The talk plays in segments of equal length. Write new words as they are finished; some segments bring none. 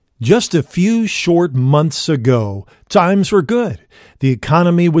Just a few short months ago, times were good. The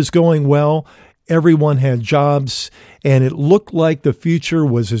economy was going well, everyone had jobs, and it looked like the future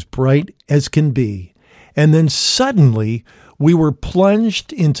was as bright as can be. And then suddenly, we were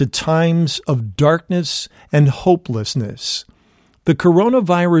plunged into times of darkness and hopelessness. The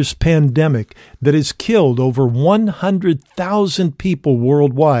coronavirus pandemic that has killed over 100,000 people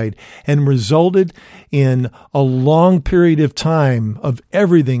worldwide and resulted in a long period of time of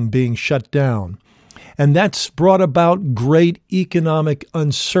everything being shut down. And that's brought about great economic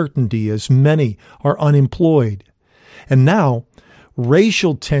uncertainty as many are unemployed. And now,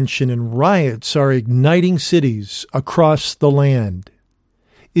 racial tension and riots are igniting cities across the land.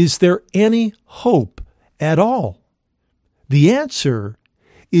 Is there any hope at all? The answer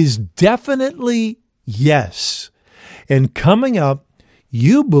is definitely yes. And coming up,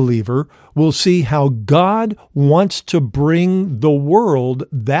 you, believer, will see how God wants to bring the world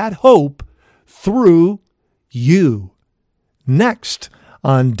that hope through you. Next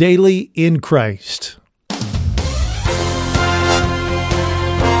on Daily in Christ.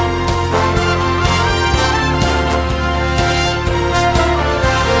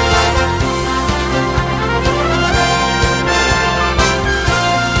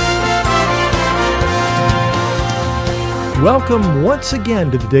 Welcome once again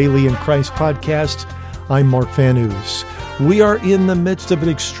to the Daily in Christ podcast. I'm Mark Van Oos. We are in the midst of an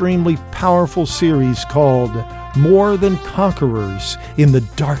extremely powerful series called More Than Conquerors in the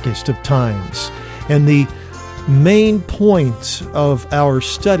Darkest of Times. And the main point of our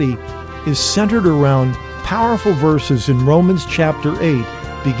study is centered around powerful verses in Romans chapter 8,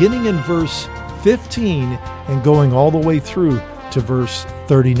 beginning in verse 15 and going all the way through to verse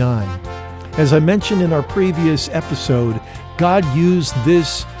 39. As I mentioned in our previous episode, God used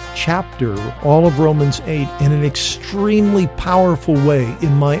this chapter, all of Romans 8, in an extremely powerful way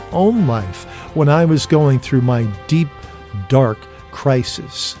in my own life when I was going through my deep, dark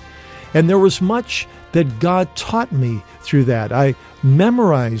crisis. And there was much that God taught me through that. I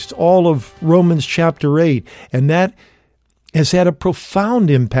memorized all of Romans chapter 8, and that has had a profound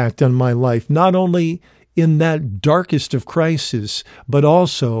impact on my life, not only in that darkest of crises, but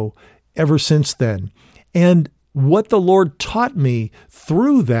also ever since then. And what the Lord taught me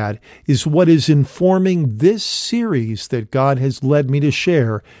through that is what is informing this series that God has led me to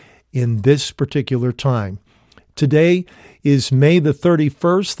share in this particular time. Today is May the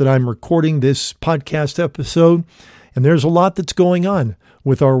 31st that I'm recording this podcast episode, and there's a lot that's going on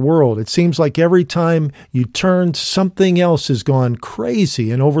with our world. It seems like every time you turn, something else has gone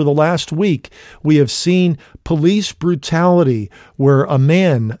crazy. And over the last week, we have seen police brutality where a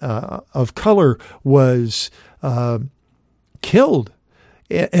man of color was killed.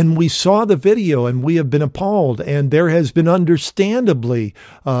 And we saw the video and we have been appalled. And there has been understandably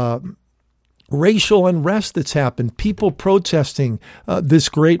racial unrest that's happened, people protesting this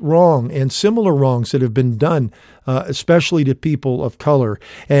great wrong and similar wrongs that have been done, especially to people of color.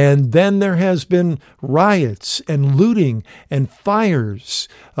 And then there has been riots and looting and fires,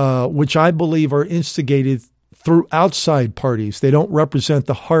 which I believe are instigated through outside parties. They don't represent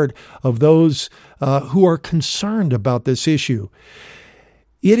the heart of those who are concerned about this issue.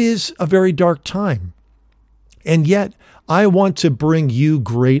 It is a very dark time. And yet, I want to bring you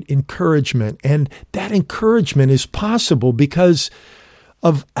great encouragement. And that encouragement is possible because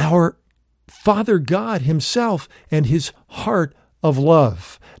of our Father God himself and his heart of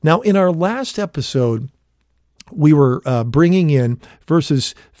love. Now, in our last episode, we were bringing in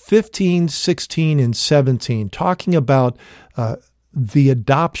verses 15, 16, and 17, talking about the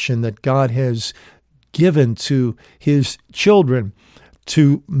adoption that God has given to his children,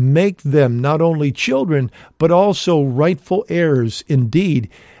 to make them not only children, but also rightful heirs, indeed,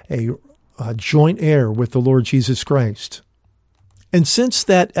 a joint heir with the Lord Jesus Christ. And since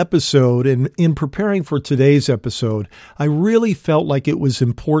that episode, and in preparing for today's episode, I really felt like it was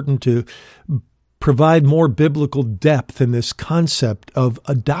important to provide more biblical depth in this concept of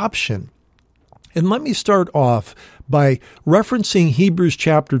adoption. And let me start off by referencing Hebrews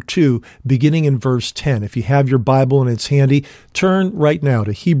chapter 2, beginning in verse 10. If you have your Bible and it's handy, turn right now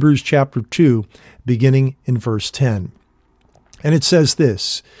to Hebrews chapter 2, beginning in verse 10. And it says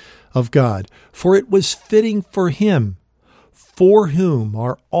this of God, "For it was fitting for him, for whom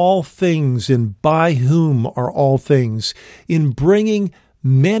are all things and by whom are all things, in bringing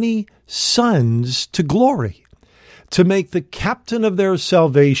many sons to glory, to make the captain of their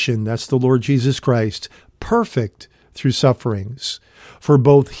salvation," that's the Lord Jesus Christ, "perfect through sufferings. For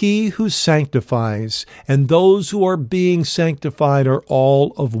both he who sanctifies and those who are being sanctified are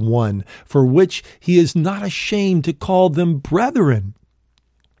all of one, for which he is not ashamed to call them brethren,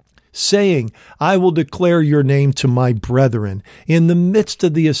 saying, I will declare your name to my brethren. In the midst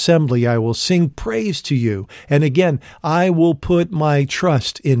of the assembly, I will sing praise to you. And again, I will put my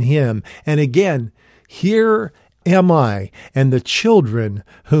trust in him. And again, here am I and the children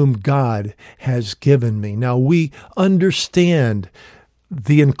whom God has given me. Now we understand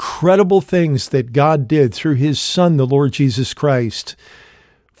the incredible things that God did through his Son, the Lord Jesus Christ,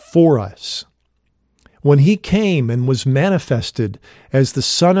 for us. When he came and was manifested as the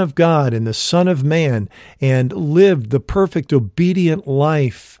Son of God and the Son of Man and lived the perfect obedient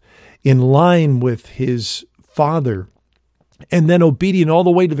life in line with his Father, and then obedient all the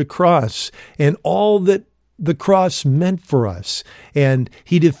way to the cross and all that the cross meant for us, and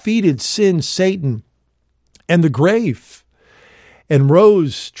he defeated sin, Satan, and the grave, and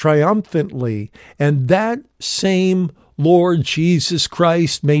rose triumphantly, and that same Lord Jesus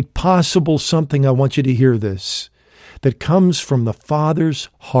Christ made possible something, I want you to hear this, that comes from the Father's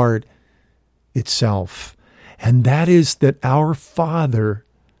heart itself. And that is that our Father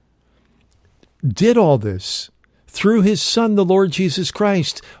did all this through his Son, the Lord Jesus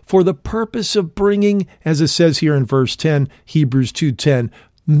Christ, for the purpose of bringing, as it says here in verse 10, Hebrews 2:10,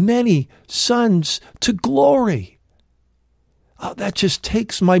 many sons to glory. Oh, that just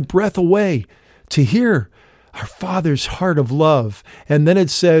takes my breath away to hear our Father's heart of love. And then it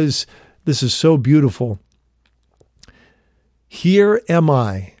says, this is so beautiful. Here am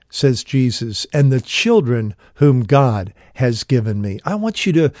I, says Jesus, and the children whom God has given me. I want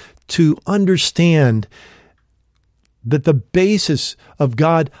you to understand that the basis of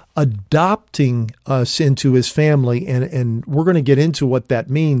God adopting us into his family, and we're going to get into what that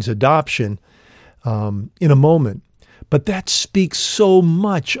means, adoption, in a moment. But that speaks so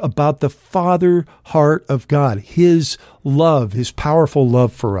much about the Father heart of God, his love, his powerful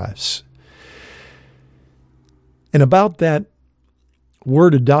love for us. And about that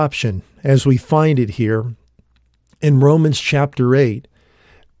word adoption, as we find it here in Romans chapter 8,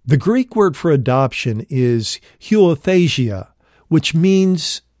 the Greek word for adoption is huiothesia, which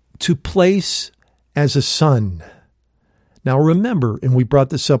means to place as a son. Now remember, and we brought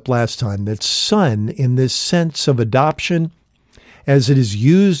this up last time, that son in this sense of adoption, as it is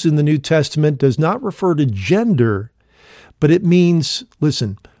used in the New Testament, does not refer to gender, but it means,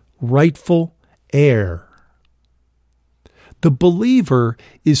 listen, rightful heir. The believer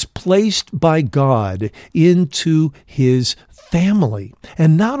is placed by God into his family.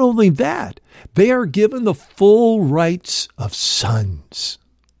 And not only that, they are given the full rights of sons.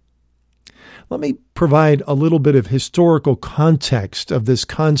 Let me provide a little bit of historical context of this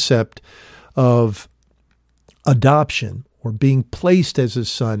concept of adoption or being placed as a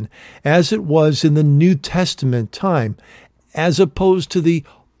son as it was in the New Testament time, as opposed to the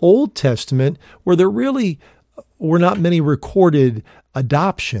Old Testament, where there really were not many recorded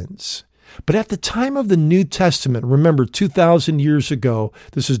adoptions. But at the time of the New Testament, remember 2,000 years ago,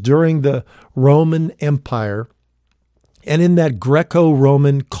 this is during the Roman Empire, and in that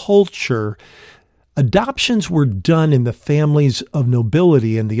Greco-Roman culture, adoptions were done in the families of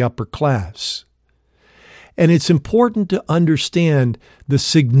nobility and the upper class. And it's important to understand the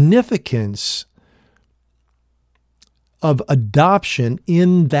significance of adoption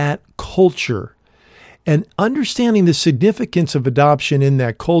in that culture. And understanding the significance of adoption in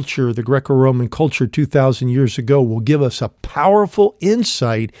that culture, the Greco-Roman culture 2,000 years ago, will give us a powerful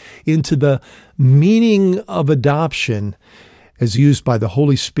insight into the meaning of adoption as used by the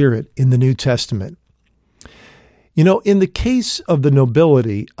Holy Spirit in the New Testament. You know, in the case of the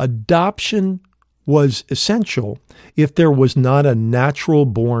nobility, adoption was essential if there was not a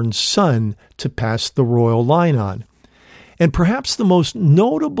natural-born son to pass the royal line on. And perhaps the most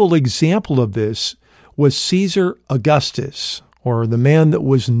notable example of this was Caesar Augustus, or the man that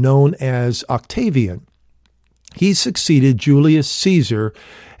was known as Octavian. He succeeded Julius Caesar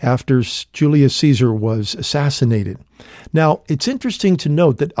after Julius Caesar was assassinated. Now, it's interesting to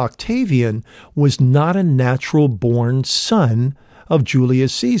note that Octavian was not a natural-born son of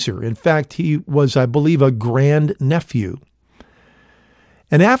Julius Caesar. In fact, he was, I believe, a grandnephew.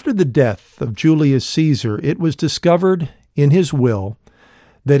 And after the death of Julius Caesar, it was discovered in his will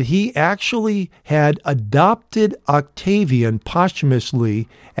that he actually had adopted Octavian posthumously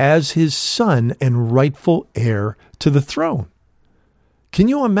as his son and rightful heir to the throne. Can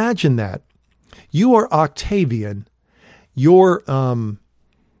you imagine that? You are Octavian. Your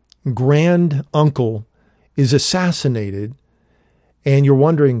grand uncle is assassinated, and you're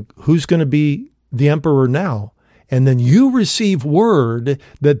wondering who's going to be the emperor now. And then you receive word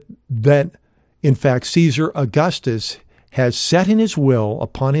that in fact, Caesar Augustus has set in his will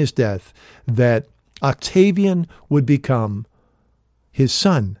upon his death that Octavian would become his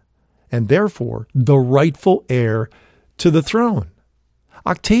son, and therefore the rightful heir to the throne.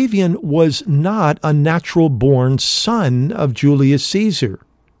 Octavian was not a natural-born son of Julius Caesar.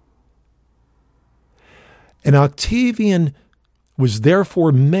 And Octavian was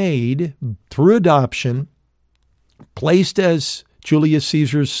therefore made, through adoption, placed as Julius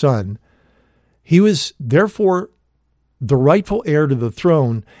Caesar's son. He was therefore the rightful heir to the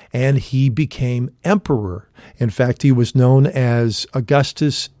throne, and he became emperor. In fact, he was known as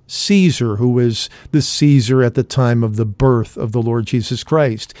Augustus Caesar, who was the Caesar at the time of the birth of the Lord Jesus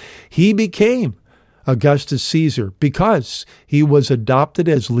Christ. He became Augustus Caesar because he was adopted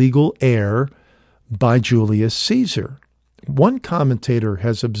as legal heir by Julius Caesar. One commentator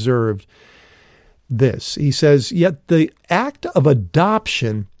has observed this. He says, yet the act of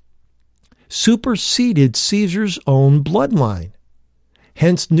adoption superseded Caesar's own bloodline.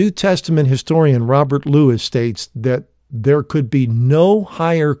 Hence, New Testament historian Robert Lewis states that there could be no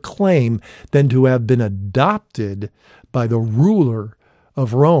higher claim than to have been adopted by the ruler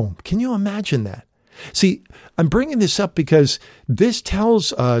of Rome. Can you imagine that? See, I'm bringing this up because this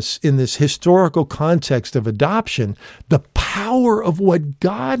tells us in this historical context of adoption, the power of what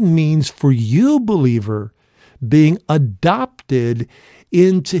God means for you, believer, being adopted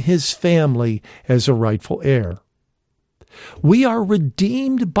into his family as a rightful heir. We are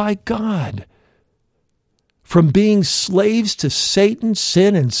redeemed by God from being slaves to Satan,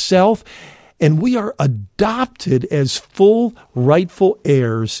 sin, and self, and we are adopted as full rightful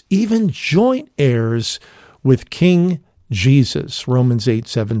heirs, even joint heirs with King Jesus, Romans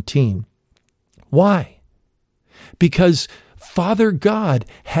 8:17. Why? Because Father God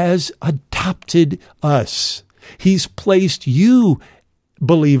has adopted us. He's placed you,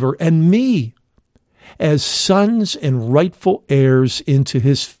 believer, and me as sons and rightful heirs into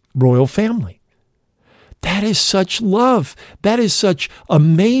his royal family. That is such love. That is such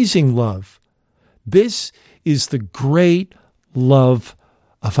amazing love. This is the great love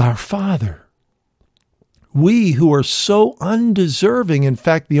of our Father. We who are so undeserving, in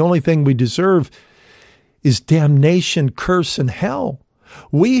fact, the only thing we deserve is damnation, curse, and hell.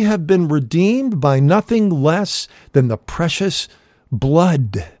 We have been redeemed by nothing less than the precious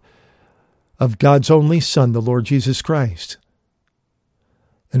blood of God's only Son, the Lord Jesus Christ.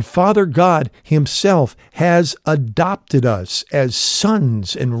 And Father God himself has adopted us as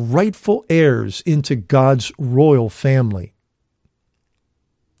sons and rightful heirs into God's royal family.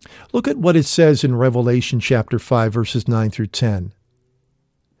 Look at what it says in Revelation chapter 5, verses 9 through 10.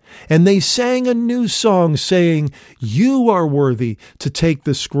 And they sang a new song, saying, "You are worthy to take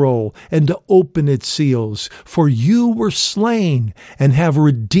the scroll and to open its seals, for you were slain and have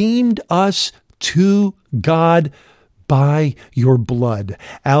redeemed us to God by your blood,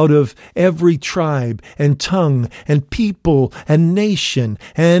 out of every tribe and tongue and people and nation,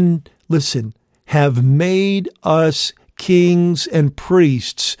 and," listen, "have made us kings and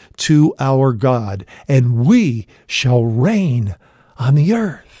priests to our God, and we shall reign on the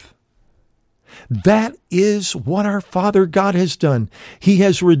earth." That is what our Father God has done. He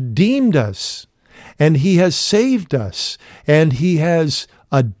has redeemed us, and he has saved us, and he has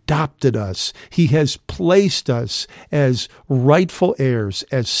adopted us. He has placed us as rightful heirs,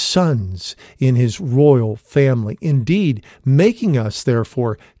 as sons in his royal family, indeed, making us,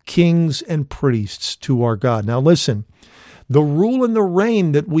 therefore, kings and priests to our God. Now listen, the rule and the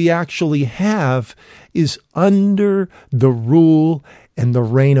reign that we actually have is under the rule and the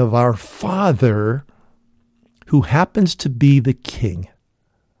reign of our Father, who happens to be the King.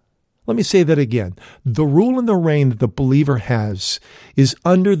 Let me say that again. The rule and the reign that the believer has is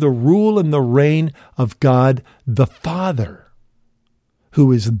under the rule and the reign of God the Father,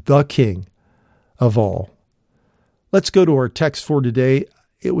 who is the King of all. Let's go to our text for today.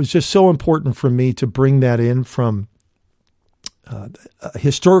 It was just so important for me to bring that in from a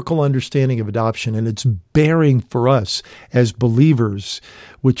historical understanding of adoption and its bearing for us as believers,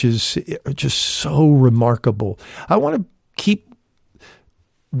 which is just so remarkable. I want to keep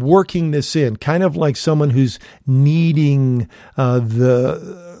working this in, kind of like someone who's kneading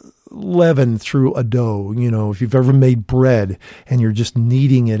the leaven through a dough. You know, if you've ever made bread and you're just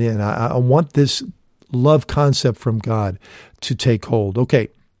kneading it in. I want this love concept from God to take hold. Okay.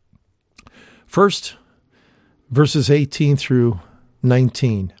 First, verses 18 through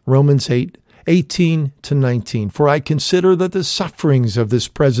 19, Romans 8, 18 to 19. "For I consider that the sufferings of this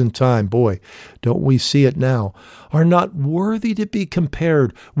present time," boy, don't we see it now, "are not worthy to be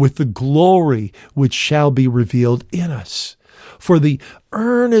compared with the glory which shall be revealed in us. For the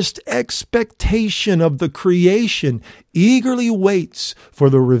earnest expectation of the creation eagerly waits for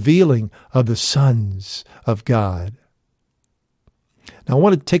the revealing of the sons of God." Now, I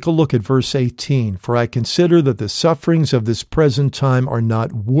want to take a look at verse 18. For I consider that the sufferings of this present time are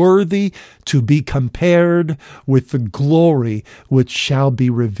not worthy to be compared with the glory which shall be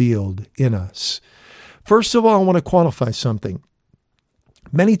revealed in us. First of all, I want to quantify something.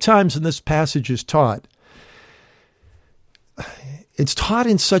 Many times in this passage is taught, it's taught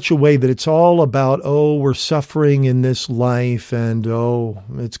in such a way that it's all about, we're suffering in this life and,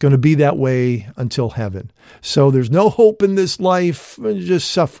 it's going to be that way until heaven. So there's no hope in this life, just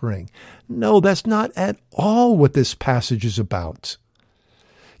suffering. No, that's not at all what this passage is about.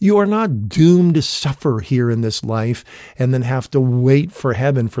 You are not doomed to suffer here in this life and then have to wait for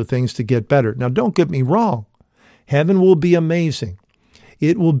heaven for things to get better. Now, don't get me wrong. Heaven will be amazing.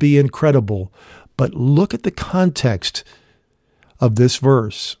 It will be incredible. But look at the context of this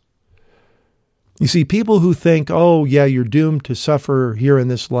verse. You see, people who think, you're doomed to suffer here in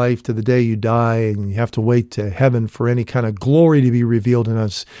this life to the day you die, and you have to wait to heaven for any kind of glory to be revealed in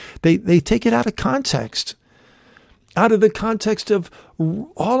us, they take it out of context, out of the context of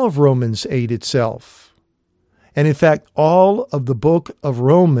all of Romans 8 itself. And in fact, all of the book of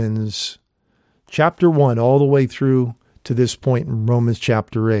Romans, chapter 1, all the way through to this point in Romans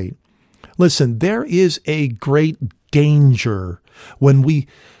chapter 8. Listen, there is a great danger when we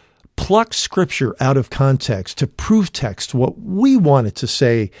pluck Scripture out of context to proof text what we want it to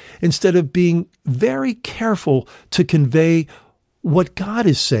say, instead of being very careful to convey what God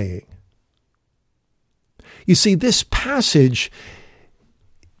is saying. You see, this passage,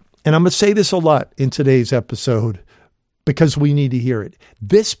 and I'm going to say this a lot in today's episode because we need to hear it.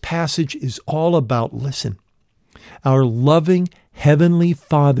 This passage is all about, listen, our loving Heavenly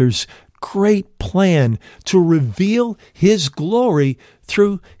Father's great plan to reveal His glory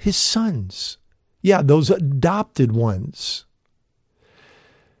through His sons. Yeah, those adopted ones.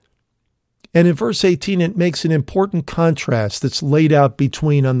 And in verse 18, it makes an important contrast that's laid out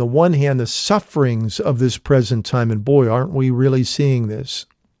between, on the one hand, the sufferings of this present time, and boy, aren't we really seeing this?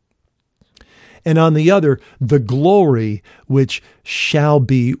 And on the other, the glory which shall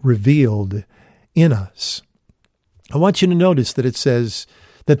be revealed in us. I want you to notice that it says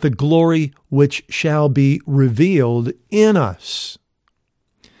that the glory which shall be revealed in us.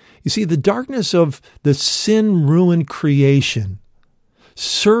 You see, the darkness of the sin-ruined creation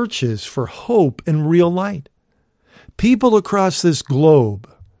searches for hope and real light. People across this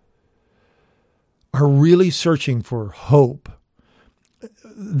globe are really searching for hope.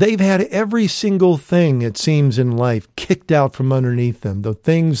 They've had every single thing, it seems, in life kicked out from underneath them, the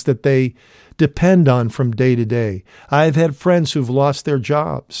things that they depend on from day to day. I've had friends who've lost their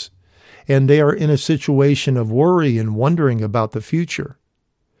jobs, and they are in a situation of worry and wondering about the future.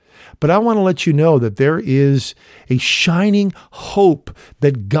 But I want to let you know that there is a shining hope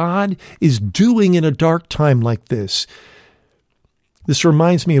that God is doing in a dark time like this. This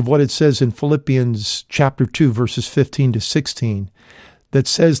reminds me of what it says in Philippians chapter 2, verses 15 to 16, that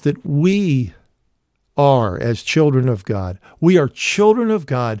says that we are, as children of God, we are children of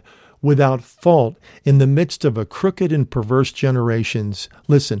God without fault in the midst of a crooked and perverse generations.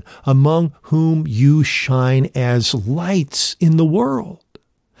 Listen, among whom you shine as lights in the world,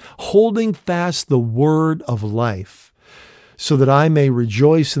 holding fast the word of life, so that I may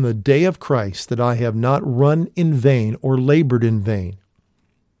rejoice in the day of Christ, that I have not run in vain or labored in vain.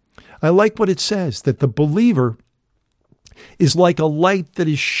 I like what it says, that the believer is like a light that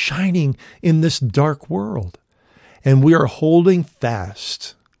is shining in this dark world, and we are holding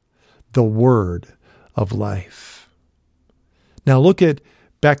fast the word of life. Now look at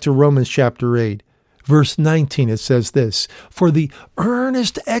back to Romans chapter 8, verse 19. It says this, for the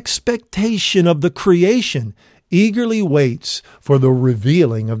earnest expectation of the creation eagerly waits for the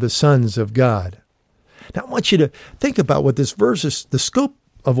revealing of the sons of God. Now I want you to think about what this verse is, the scope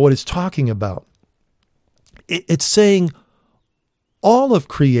of what it's talking about. It's saying all of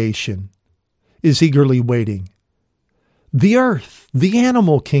creation is eagerly waiting. The earth, the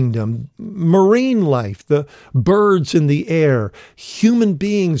animal kingdom, marine life, the birds in the air, human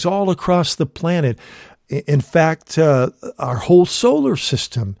beings all across the planet. In fact, our whole solar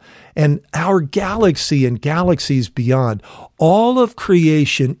system and our galaxy and galaxies beyond, all of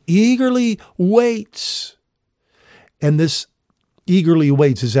creation eagerly waits. And this eagerly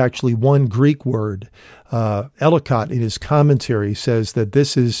waits is actually one Greek word. Ellicott, in his commentary, says that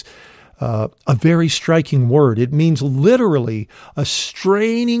this is a very striking word. It means literally a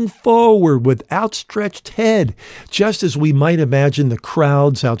straining forward with outstretched head, just as we might imagine the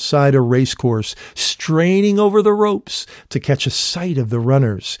crowds outside a racecourse straining over the ropes to catch a sight of the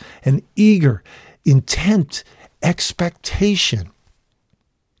runners, an eager, intent expectation.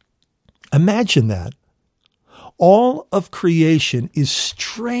 Imagine that. All of creation is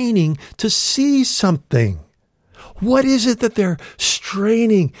straining to see something. What is it that they're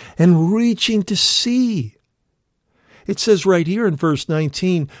straining and reaching to see? It says right here in verse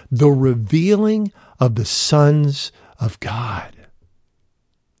 19, the revealing of the sons of God.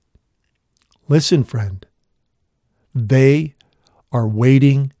 Listen, friend, they are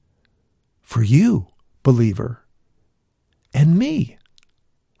waiting for you, believer, and me.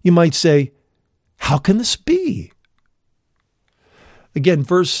 You might say, how can this be? Again,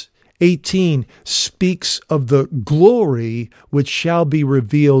 verse 18 speaks of the glory which shall be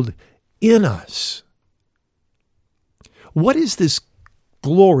revealed in us. What is this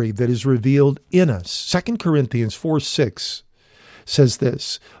glory that is revealed in us? 2 Corinthians 4:6 says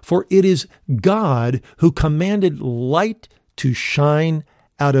this, for it is God who commanded light to shine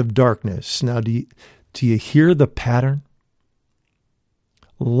out of darkness. Now, do you hear the pattern?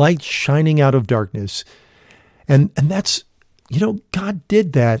 Light shining out of darkness. And that's, God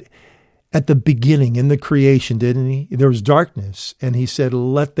did that at the beginning in the creation, didn't he? There was darkness, and he said,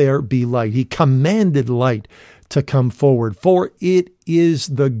 let there be light. He commanded light to come forward. For it is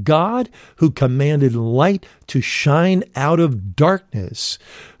the God who commanded light to shine out of darkness,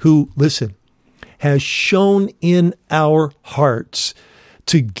 who, listen, has shone in our hearts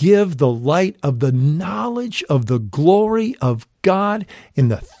to give the light of the knowledge of the glory of God in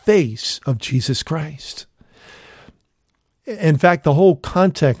the face of Jesus Christ. In fact, the whole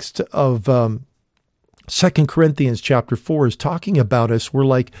context of 2 Corinthians chapter 4 is talking about us. We're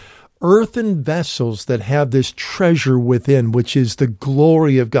like earthen vessels that have this treasure within, which is the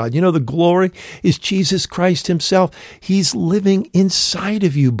glory of God. The glory is Jesus Christ himself. He's living inside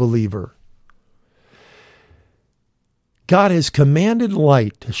of you, believer. God has commanded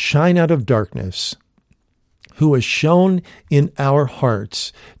light to shine out of darkness, who has shone in our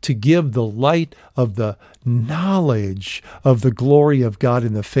hearts to give the light of the knowledge of the glory of God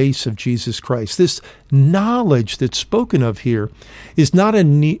in the face of Jesus Christ. This knowledge that's spoken of here is not a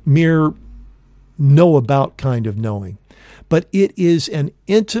mere know-about kind of knowing, but it is an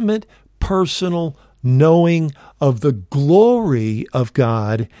intimate, personal knowing of the glory of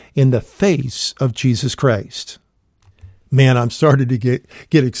God in the face of Jesus Christ. Man, I'm starting to get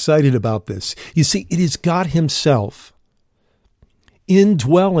excited about this. You see, it is God himself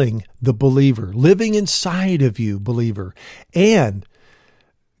indwelling the believer, living inside of you, believer, and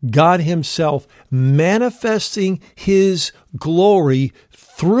God himself manifesting his glory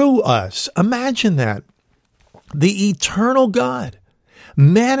through us. Imagine that. The eternal God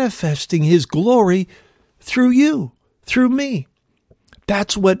manifesting his glory through you, through me.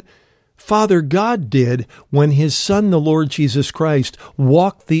 That's what Father God did when his Son, the Lord Jesus Christ,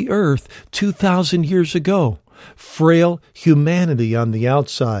 walked the earth 2,000 years ago. Frail humanity on the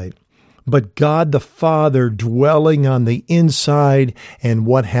outside, but God the Father dwelling on the inside. And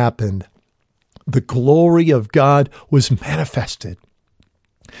what happened? The glory of God was manifested.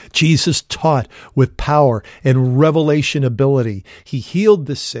 Jesus taught with power and revelation ability. He healed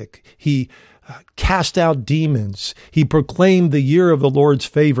the sick. He cast out demons. He proclaimed the year of the Lord's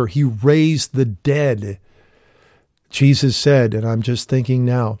favor. He raised the dead. Jesus said, and I'm just thinking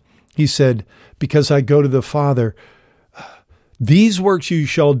now, he said, because I go to the Father, these works you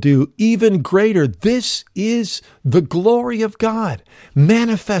shall do, even greater. This is the glory of God,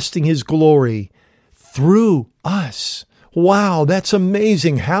 manifesting his glory through us. Wow, that's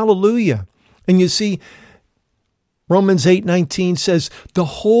amazing. Hallelujah. And you see, Romans 8:19 says, the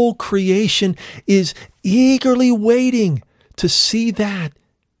whole creation is eagerly waiting to see that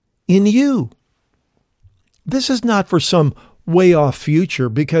in you. This is not for some way off future,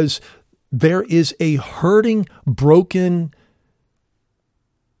 because there is a hurting, broken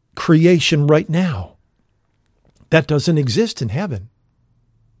creation right now that doesn't exist in heaven.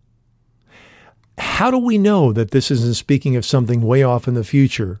 How do we know that this isn't speaking of something way off in the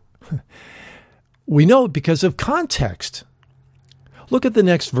future? We know it because of context. Look at the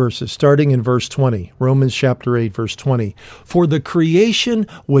next verses, starting in verse 20, Romans chapter 8, verse 20. For the creation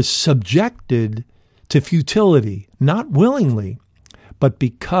was subjected to futility, not willingly, but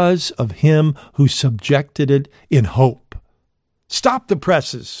because of him who subjected it in hope. Stop the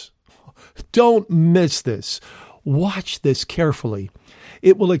presses. Don't miss this. Watch this carefully.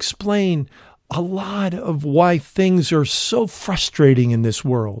 It will explain a lot of why things are so frustrating in this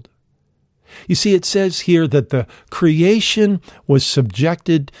world. You see, it says here that the creation was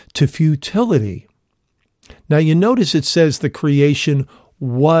subjected to futility. Now, you notice it says the creation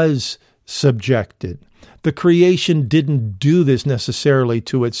was subjected. The creation didn't do this necessarily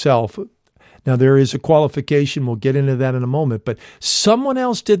to itself. Now, there is a qualification. We'll get into that in a moment. But someone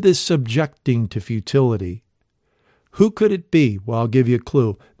else did this subjecting to futility. Who could it be? Well, I'll give you a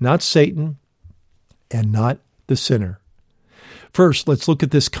clue. Not Satan and not the sinner. First, let's look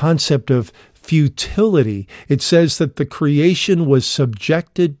at this concept of futility. It says that the creation was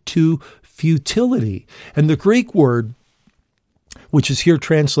subjected to futility. And the Greek word, which is here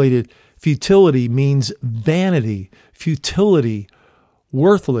translated futility, means vanity, futility,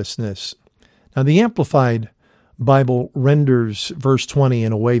 worthlessness. Now, the Amplified Bible renders verse 20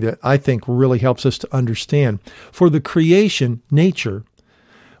 in a way that I think really helps us to understand. For the creation, nature,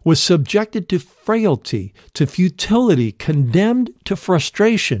 was subjected to frailty, to futility, condemned to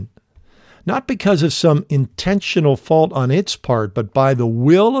frustration, not because of some intentional fault on its part, but by the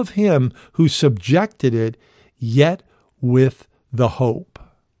will of him who subjected it, yet with the hope.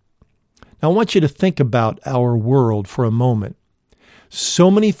 Now, I want you to think about our world for a moment.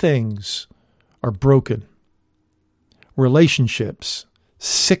 So many things are broken. Relationships,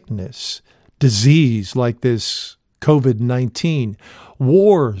 sickness, disease like this COVID-19,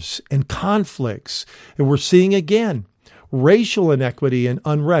 wars and conflicts. And we're seeing again racial inequity and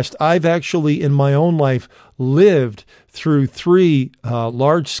unrest. I've actually in my own life lived through three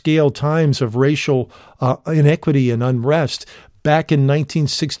large-scale times of racial inequity and unrest. Back in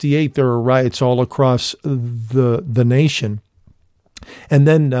 1968, there were riots all across the nation. And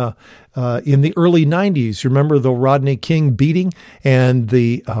then in the early 90s, you remember the Rodney King beating and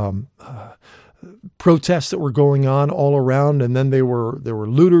the protests that were going on all around, and then there were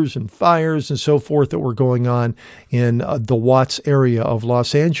looters and fires and so forth that were going on in the Watts area of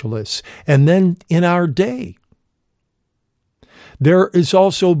Los Angeles. And then in our day, there is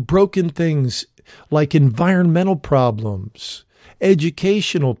also broken things like environmental problems,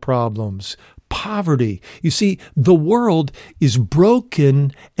 educational problems, poverty. You see, the world is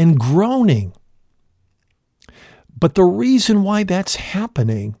broken and groaning. But the reason why that's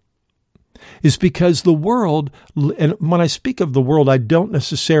happening is because the world, and when I speak of the world, I don't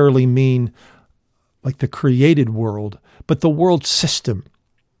necessarily mean like the created world, but the world system.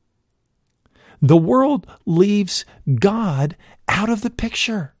 The world leaves God out of the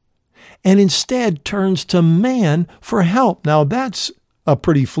picture and instead turns to man for help. Now, that's a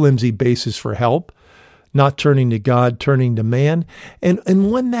pretty flimsy basis for help, not turning to God, turning to man.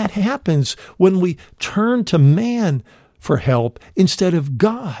 And when that happens, when we turn to man for help instead of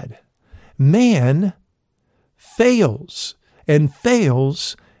God, man fails and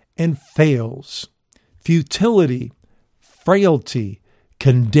fails and fails. Futility, frailty,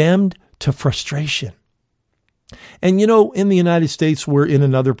 condemned to frustration. And you know, in the United States, we're in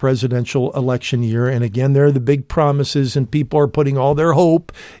another presidential election year. And again, there are the big promises and people are putting all their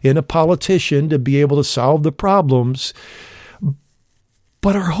hope in a politician to be able to solve the problems.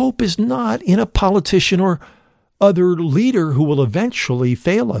 But our hope is not in a politician or other leader who will eventually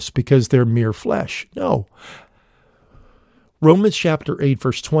fail us because they're mere flesh. No. Romans chapter 8,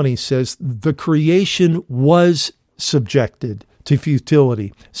 verse 20 says, the creation was subjected to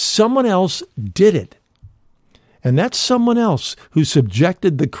futility. Someone else did it. And that someone else who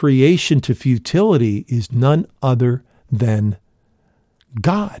subjected the creation to futility is none other than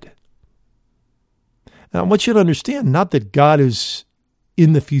God. Now, I want you to understand, not that God is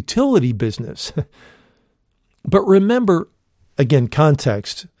in the futility business, but remember, again,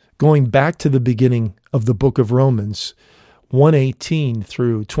 context, going back to the beginning of the book of Romans, 1:18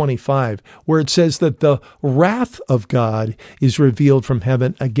 through 25, where it says that the wrath of God is revealed from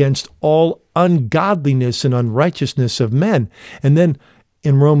heaven against all ungodliness and unrighteousness of men. And then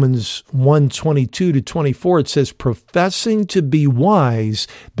in Romans 1:22 to 24, it says, professing to be wise,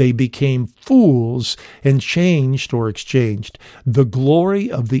 they became fools and changed or exchanged the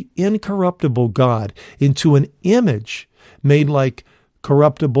glory of the incorruptible God into an image made like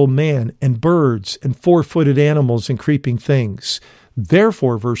corruptible man and birds and four-footed animals and creeping things.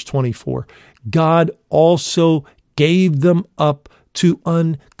 Therefore, verse 24, God also gave them up to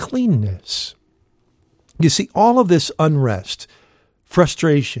uncleanness. You see, all of this unrest,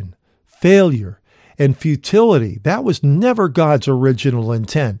 frustration, failure, and futility, that was never God's original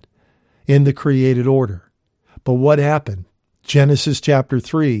intent in the created order. But what happened? Genesis chapter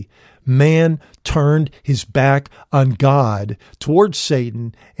 3, man turned his back on God towards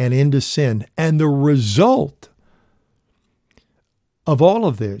Satan and into sin. And the result of all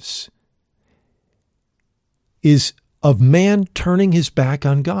of this is of man turning his back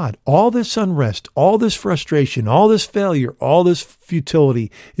on God. All this unrest, all this frustration, all this failure, all this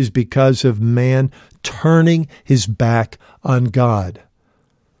futility is because of man turning his back on God.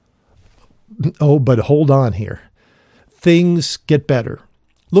 Oh, but hold on here. Things get better.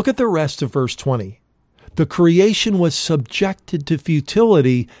 Look at the rest of verse 20. The creation was subjected to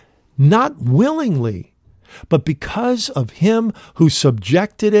futility, not willingly, but because of him who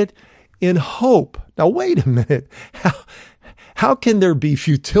subjected it in hope. Now, wait a minute. How can there be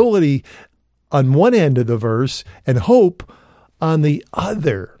futility on one end of the verse and hope on the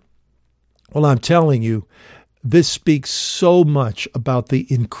other? Well, I'm telling you, this speaks so much about the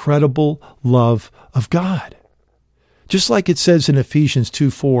incredible love of God. Just like it says in Ephesians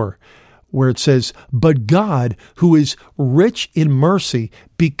 2:4, where it says, "But God, who is rich in mercy,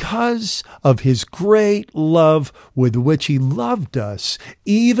 because of his great love with which he loved us,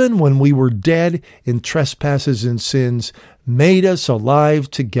 even when we were dead in trespasses and sins, made us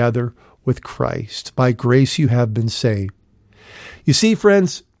alive together with Christ. By grace you have been saved." You see,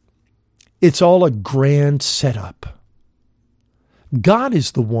 friends, it's all a grand setup. God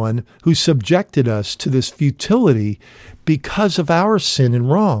is the one who subjected us to this futility because of our sin and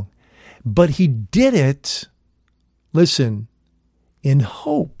wrong. But he did it, listen, in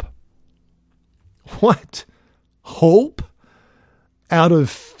hope. What? Hope? Out of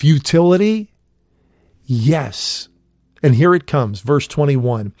futility? Yes. And here it comes, verse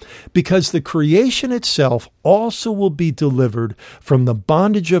 21. "Because the creation itself also will be delivered from the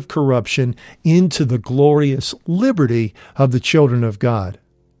bondage of corruption into the glorious liberty of the children of God."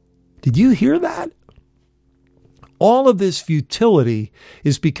 Did you hear that? All of this futility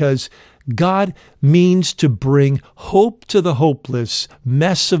is because God means to bring hope to the hopeless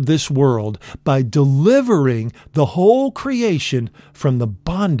mess of this world by delivering the whole creation from the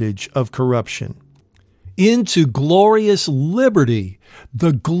bondage of corruption into glorious liberty,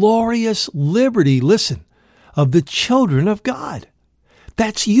 the glorious liberty, listen, of the children of God.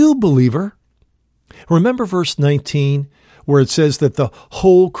 That's you, believer. Remember verse 19, where it says that the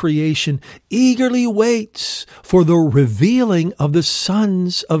whole creation eagerly waits for the revealing of the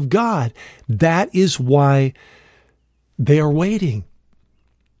sons of God. That is why they are waiting.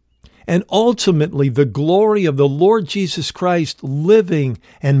 And ultimately, the glory of the Lord Jesus Christ living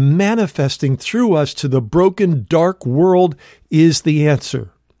and manifesting through us to the broken, dark world is the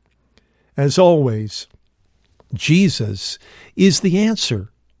answer. As always, Jesus is the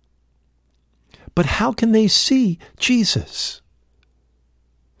answer. But how can they see Jesus?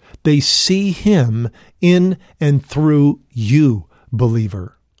 They see him in and through you,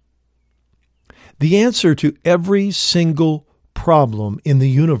 believer. The answer to every single problem in the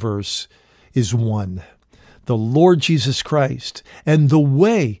universe is one: the Lord Jesus Christ. And the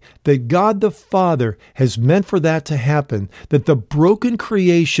way that God the Father has meant for that to happen, that the broken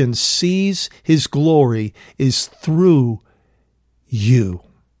creation sees his glory, is through you.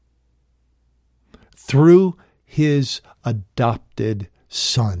 Through his adopted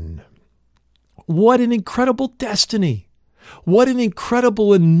Son. What an incredible destiny. What an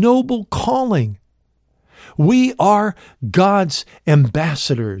incredible and noble calling. We are God's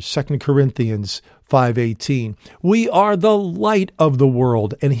ambassadors, 2 Corinthians 5:18. We are the light of the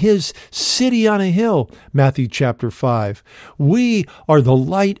world and his city on a hill, Matthew chapter 5. We are the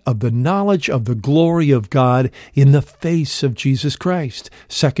light of the knowledge of the glory of God in the face of Jesus Christ,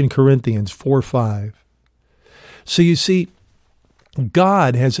 2 Corinthians 4:5. So you see,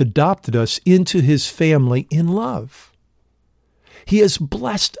 God has adopted us into his family in love. He has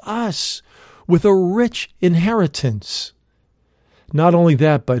blessed us with a rich inheritance. Not only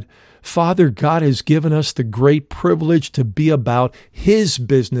that, but Father God has given us the great privilege to be about his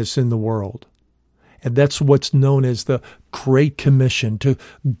business in the world. And that's what's known as the Great Commission, to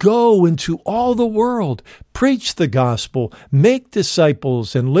go into all the world, preach the gospel, make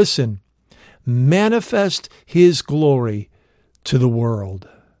disciples, and listen, manifest his glory to the world.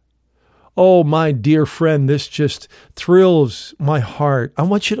 Oh, my dear friend, this just thrills my heart. I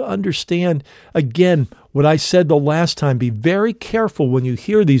want you to understand, again, what I said the last time. Be very careful when you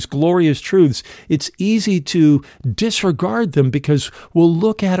hear these glorious truths. It's easy to disregard them because we'll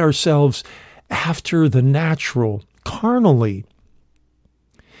look at ourselves after the natural, carnally,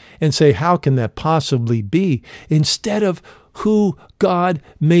 and say, how can that possibly be? Instead of who God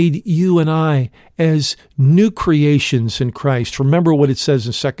made you and I as new creations in Christ. Remember what it says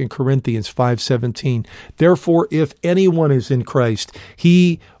in 2 Corinthians 5:17. Therefore, if anyone is in Christ,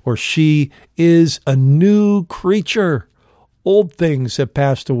 he or she is a new creature. Old things have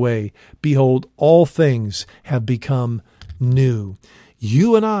passed away. Behold, all things have become new.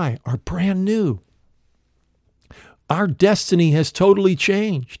 You and I are brand new. Our destiny has totally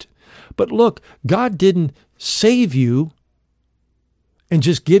changed. But look, God didn't save you and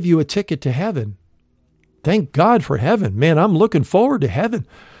just give you a ticket to heaven. Thank God for heaven. Man, I'm looking forward to heaven.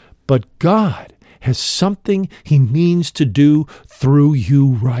 But God has something he means to do through you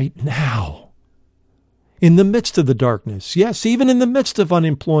right now. in the midst of the darkness. Yes, even in the midst of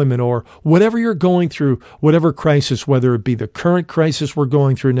unemployment or whatever you're going through, whatever crisis, whether it be the current crisis we're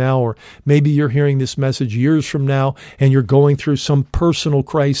going through now, or maybe you're hearing this message years from now and you're going through some personal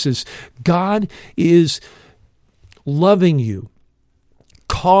crisis. God is loving you,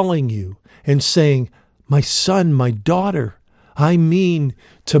 calling you, and saying, my son, my daughter, I mean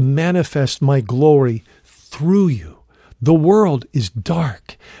to manifest my glory through you. The world is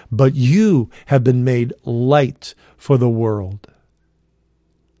dark, but you have been made light for the world.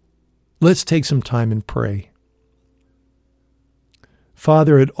 Let's take some time and pray.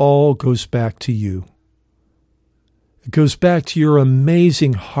 Father, it all goes back to you. It goes back to your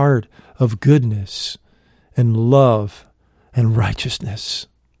amazing heart of goodness and love and righteousness.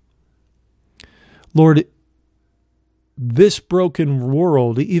 Lord, this broken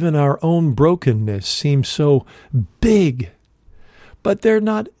world, even our own brokenness, seems so big, but they're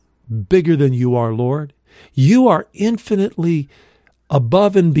not bigger than you are, Lord. You are infinitely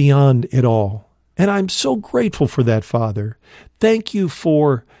above and beyond it all. And I'm so grateful for that, Father. Thank you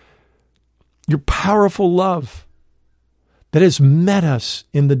for your powerful love that has met us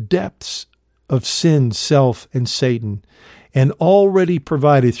in the depths of sin, self, and Satan, and already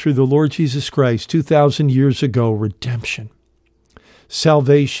provided through the Lord Jesus Christ 2,000 years ago redemption,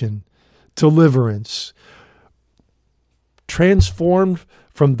 salvation, deliverance, transformed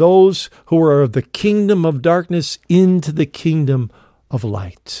from those who are of the kingdom of darkness into the kingdom of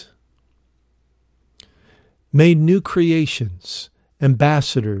light. Made new creations,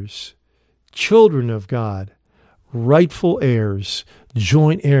 ambassadors, children of God, rightful heirs,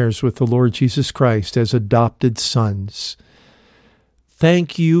 joint heirs with the Lord Jesus Christ as adopted sons.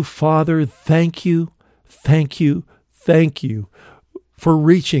 Thank you, Father. Thank you, thank you, thank you for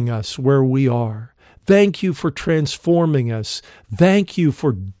reaching us where we are. Thank you for transforming us. Thank you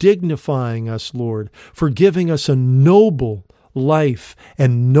for dignifying us, Lord, for giving us a noble life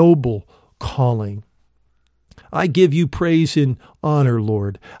and noble calling. I give you praise and honor,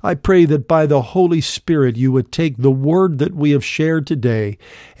 Lord. I pray that by the Holy Spirit you would take the word that we have shared today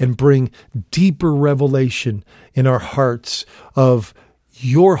and bring deeper revelation in our hearts of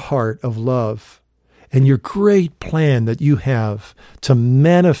your heart of love and your great plan that you have to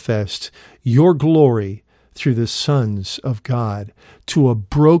manifest your glory through the sons of God to a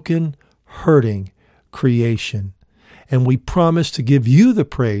broken, hurting creation. And we promise to give you the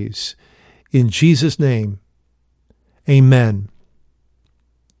praise in Jesus' name. Amen.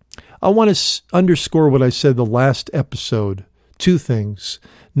 I want to underscore what I said the last episode. Two things.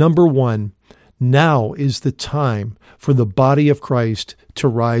 Number one, now is the time for the body of Christ to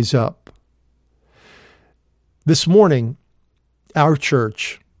rise up. This morning, our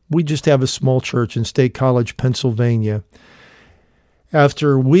church, we just have a small church in State College, Pennsylvania.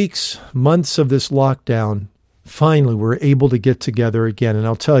 After weeks, months of this lockdown, finally we're able to get together again. And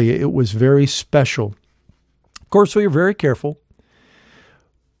I'll tell you, it was very special. Of course, we were very careful,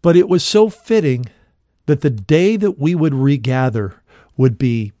 but it was so fitting that the day that we would regather would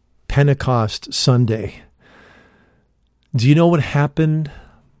be Pentecost Sunday. Do you know what happened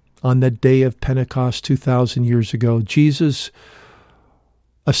on that day of Pentecost 2,000 years ago? Jesus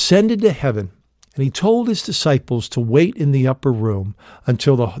ascended to heaven, and he told his disciples to wait in the upper room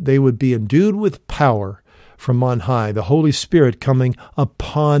until they would be endued with power from on high, the Holy Spirit coming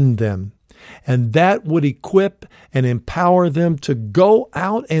upon them. And that would equip and empower them to go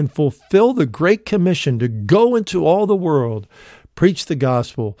out and fulfill the Great Commission, to go into all the world, preach the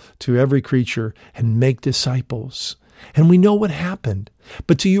gospel to every creature, and make disciples. And we know what happened.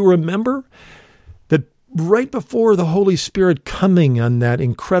 But do you remember that right before the Holy Spirit coming on that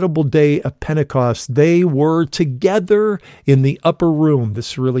incredible day of Pentecost, they were together in the upper room?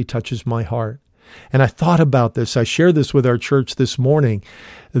 This really touches my heart. And I thought about this. I shared this with our church this morning,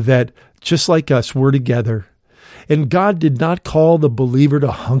 that just like us, we're together. And God did not call the believer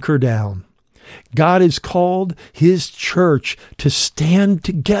to hunker down. God has called his church to stand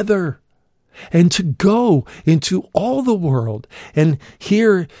together and to go into all the world. And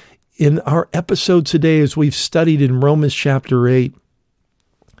here in our episode today, as we've studied in Romans chapter 8,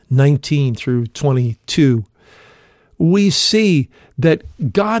 19 through 22, we see that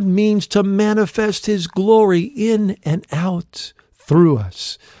God means to manifest his glory in and out through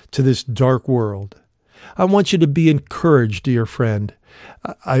us to this dark world. I want you to be encouraged, dear friend.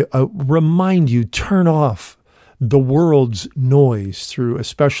 I remind you, turn off the world's noise through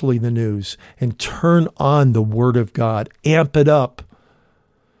especially the news and turn on the Word of God. Amp it up.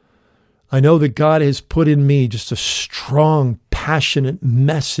 I know that God has put in me just a strong, passionate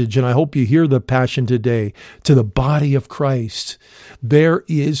message, and I hope you hear the passion today to the body of Christ. There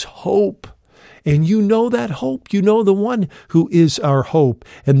is hope. And you know that hope. You know the one who is our hope.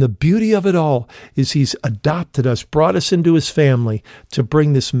 And the beauty of it all is he's adopted us, brought us into his family to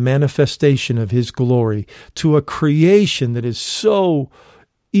bring this manifestation of his glory to a creation that is so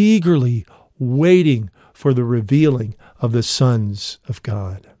eagerly waiting for the revealing of the sons of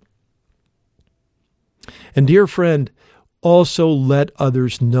God. And dear friend, also let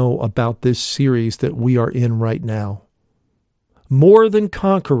others know about this series that we are in right now. More than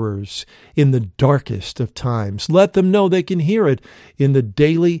conquerors in the darkest of times. Let them know they can hear it in the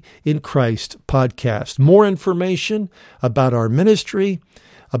Daily in Christ podcast. More information about our ministry,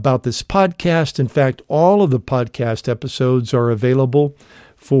 about this podcast. In fact, all of the podcast episodes are available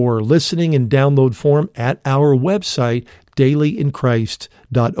for listening in download form at our website,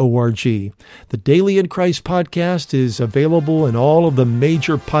 dailyInChrist.org. The Daily in Christ podcast is available in all of the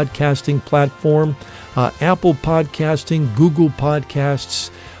major podcasting platforms, Apple Podcasting, Google Podcasts,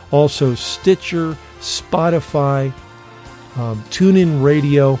 also Stitcher, Spotify, TuneIn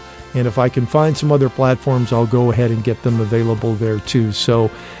Radio, and if I can find some other platforms, I'll go ahead and get them available there too. So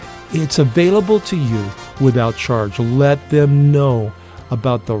it's available to you without charge. Let them know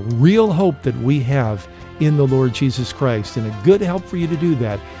about the real hope that we have in the Lord Jesus Christ. And a good help for you to do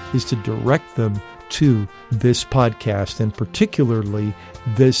that is to direct them to this podcast, and particularly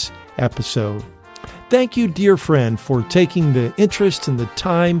this episode. Thank you, dear friend, for taking the interest and the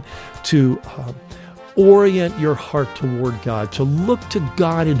time to orient your heart toward God, to look to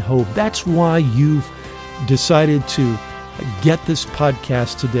God in hope. That's why you've decided to get this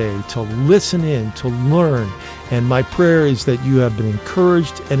podcast today, to listen in, to learn. And my prayer is that you have been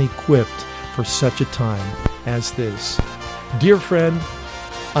encouraged and equipped for such a time as this. Dear friend,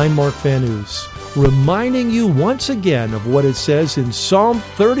 I'm Mark Van Oos, reminding you once again of what it says in Psalm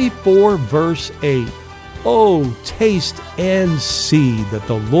 34, verse 8. Oh, taste and see that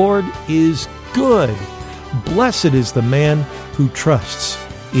the Lord is good. Blessed is the man who trusts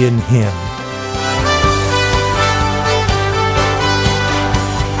in him.